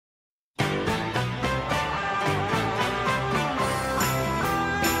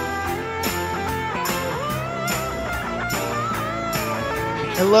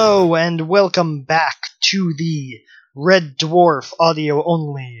Hello and welcome back to the Red Dwarf audio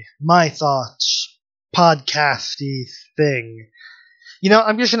only, my thoughts, podcasty thing. You know,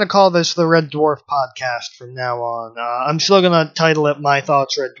 I'm just going to call this the Red Dwarf podcast from now on. I'm still going to title it My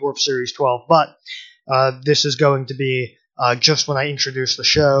Thoughts Red Dwarf Series 12, but this is going to be just when I introduce the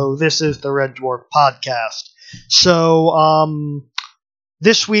show. This is the Red Dwarf podcast. So,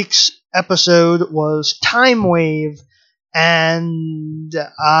 this week's episode was Timewave, and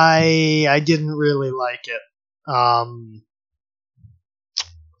I didn't really like it. I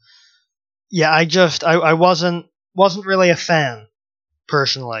wasn't really a fan,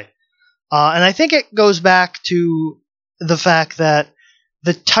 personally. And I think it goes back to the fact that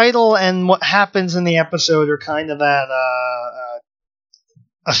the title and what happens in the episode are kind of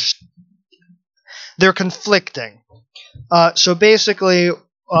they're conflicting. So basically,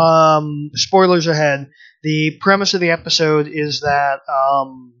 spoilers ahead, the premise of the episode is that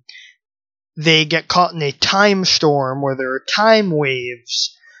they get caught in a time storm where there are time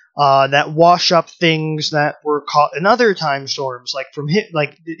waves that wash up things that were caught in other time storms. Like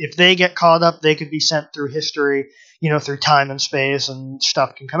if they get caught up, they could be sent through history, through time and space, and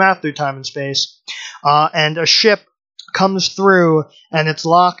stuff can come out through time and space. And a ship comes through, and it's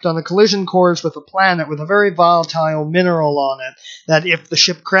locked on a collision course with a planet with a very volatile mineral on it, that if the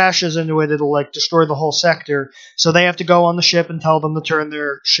ship crashes into it, it'll destroy the whole sector. So they have to go on the ship and tell them to turn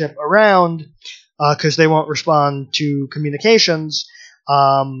their ship around, because they won't respond to communications.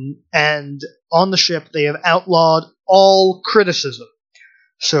 And on the ship, they have outlawed all criticism.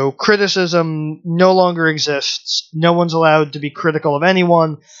 So criticism no longer exists. No one's allowed to be critical of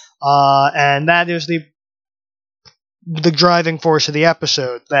anyone, and that is the driving force of the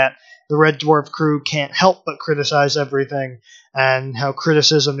episode, that the Red Dwarf crew can't help but criticize everything, and how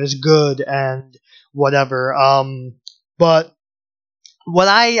criticism is good and whatever. But what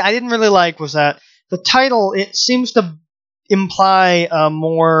I didn't really like was that the title, it seems to imply a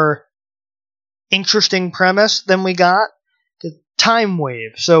more interesting premise than we got, the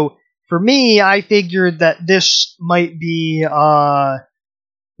Timewave. So for me, I figured that this might be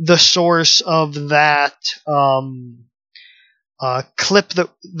the source of that clip,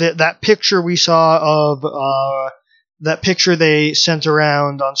 that picture we saw of that picture they sent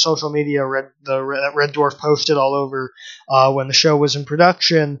around on social media. Red Dwarf posted all over when the show was in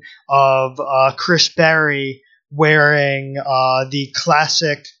production, of Chris Barry wearing the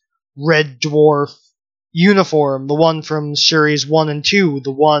classic Red Dwarf uniform, the one from Series 1 and 2,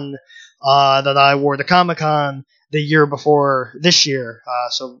 the one that I wore to Comic-Con the year before this year.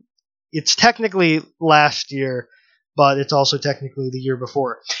 So it's technically last year, but it's also technically the year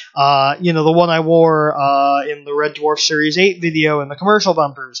before. The one I wore in the Red Dwarf Series 8 video in the commercial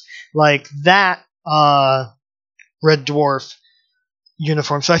bumpers, like that Red Dwarf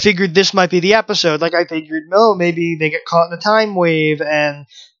uniform. So I figured this might be the episode. I figured, maybe they get caught in a time wave and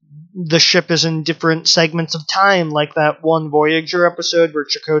the ship is in different segments of time, like that one Voyager episode where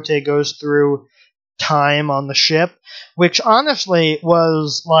Chakotay goes through time on the ship, which honestly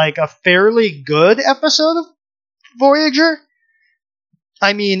was a fairly good episode of Voyager.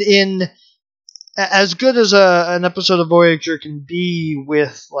 I mean, in as good as an episode of Voyager can be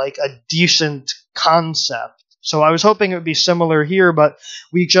with a decent concept. So I was hoping it would be similar here, but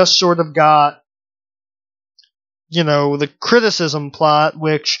we just sort of got, the criticism plot,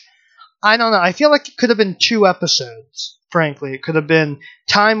 which, I don't know, I feel like it could have been 2 episodes, frankly. It could have been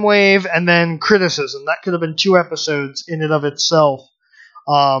Timewave and then criticism. That could have been 2 episodes in and of itself.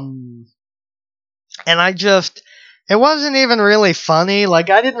 And it wasn't even really funny. I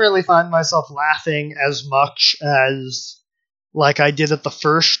didn't really find myself laughing as much as, I did at the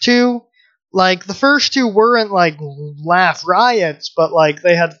first 2. The first 2 weren't, laugh riots, but,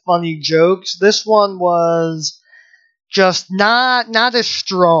 they had funny jokes. This one was just not as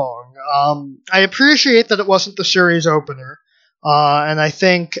strong. I appreciate that it wasn't the series opener, and I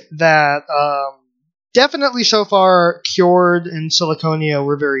think that, definitely so far, Cured and Siliconia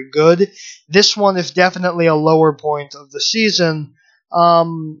were very good. This one is definitely a lower point of the season,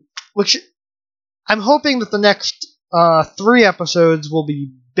 which I'm hoping that the next 3 episodes will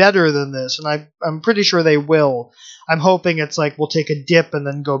be better than this, and I'm pretty sure they will. I'm hoping it's we'll take a dip and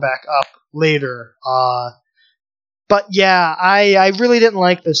then go back up later. But yeah, I really didn't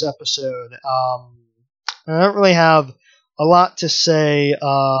like this episode. I don't really have a lot to say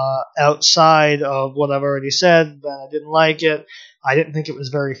outside of what I've already said. That I didn't like it. I didn't think it was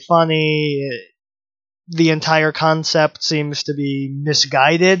very funny. The entire concept seems to be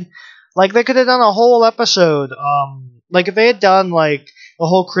misguided. They could have done a whole episode. If they had done the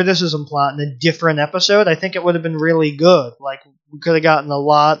whole criticism plot in a different episode, I think it would have been really good. Like, we could have gotten a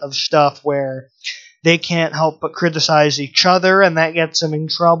lot of stuff where they can't help but criticize each other, and that gets them in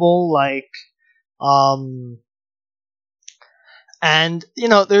trouble. Like, and, you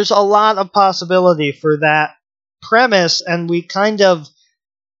know, there's a lot of possibility for that premise, and we kind of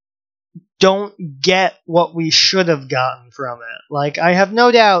don't get what we should have gotten from it. Like, I have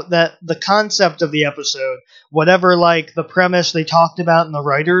no doubt that the concept of the episode, whatever, like, the premise they talked about in the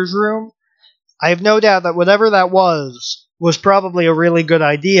writer's room, I have no doubt that whatever that was probably a really good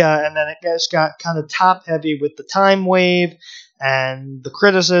idea, and then it just got kind of top-heavy with the Timewave and the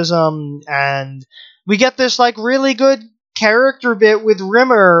criticism, and we get this, like, really good character bit with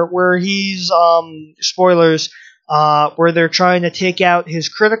Rimmer where he's, spoilers, where they're trying to take out his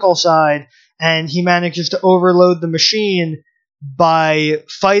critical side, and he manages to overload the machine by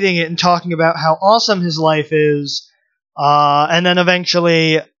fighting it and talking about how awesome his life is, and then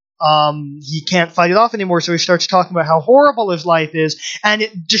eventually he can't fight it off anymore, so he starts talking about how horrible his life is, and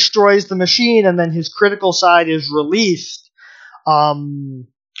it destroys the machine, and then his critical side is released, and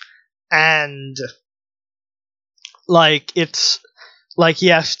like, it's like he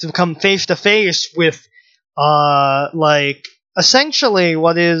has to come face to face with like, essentially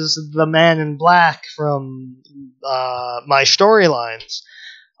what is the Man in Black from my storylines.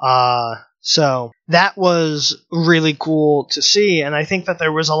 So that was really cool to see, and I think that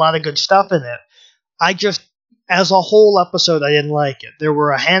there was a lot of good stuff in it. I just, as a whole episode, I didn't like it. There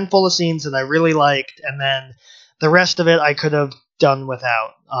were a handful of scenes that I really liked, and then the rest of it I could have done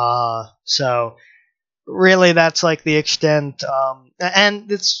without. So really, that's like the extent,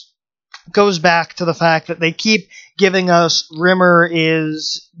 and it's goes back to the fact that they keep giving us Rimmer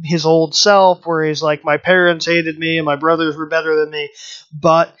is his old self, where he's like, my parents hated me and my brothers were better than me,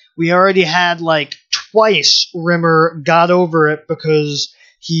 but we already had, like, twice Rimmer got over it because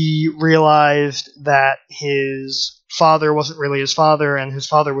he realized that his father wasn't really his father, and his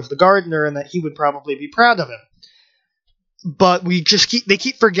father was the gardener, and that he would probably be proud of him. But they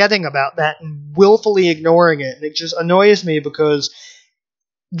keep forgetting about that and willfully ignoring it, and it just annoys me because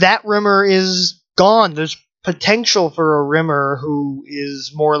that Rimmer is gone. There's potential for a Rimmer who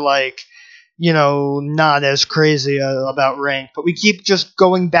is more like, you know, not as crazy about rank, but we keep just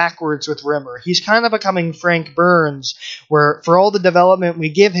going backwards with Rimmer. He's kind of becoming Frank Burns, where for all the development we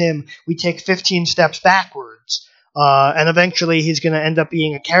give him, we take 15 steps backwards. And eventually he's going to end up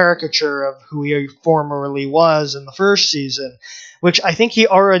being a caricature of who he formerly was in the first season, which I think he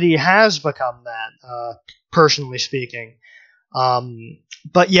already has become that, personally speaking.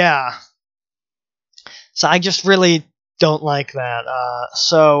 But yeah, so I just really don't like that.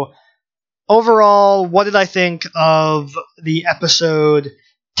 So overall, what did I think of the episode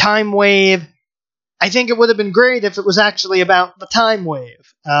Timewave? I think it would have been great if it was actually about the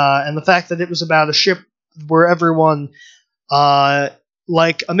Timewave, and the fact that it was about a ship where everyone,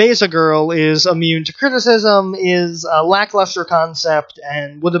 like Amaza Girl, is immune to criticism is a lackluster concept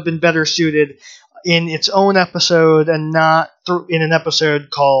and would have been better suited in its own episode and not in an episode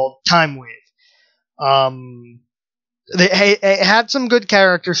called Timewave. It had some good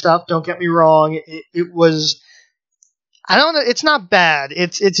character stuff, don't get me wrong. It was, I don't know, it's not bad.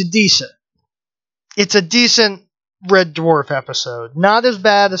 It's decent. It's a decent Red Dwarf episode. Not as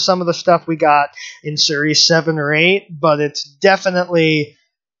bad as some of the stuff we got in Series 7 or 8, but it's definitely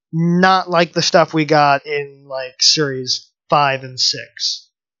not like the stuff we got in, like, Series 5 and 6.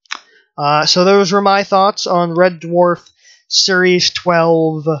 So those were my thoughts on Red Dwarf Series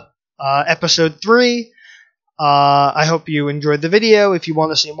 12, Episode 3. I hope you enjoyed the video. If you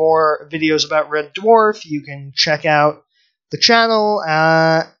want to see more videos about Red Dwarf, you can check out the channel,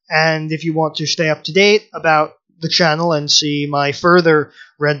 and if you want to stay up to date about the channel and see my further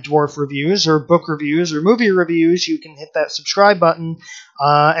Red Dwarf reviews or book reviews or movie reviews, you can hit that subscribe button,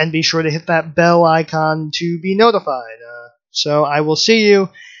 and be sure to hit that bell icon to be notified. So I will see you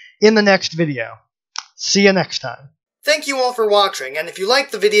in the next video. See you next time. Thank you all for watching, and if you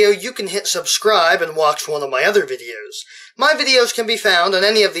liked the video, you can hit subscribe and watch one of my other videos. My videos can be found on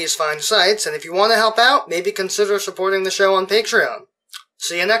any of these fine sites, and if you want to help out, maybe consider supporting the show on Patreon.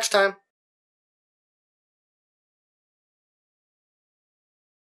 See you next time.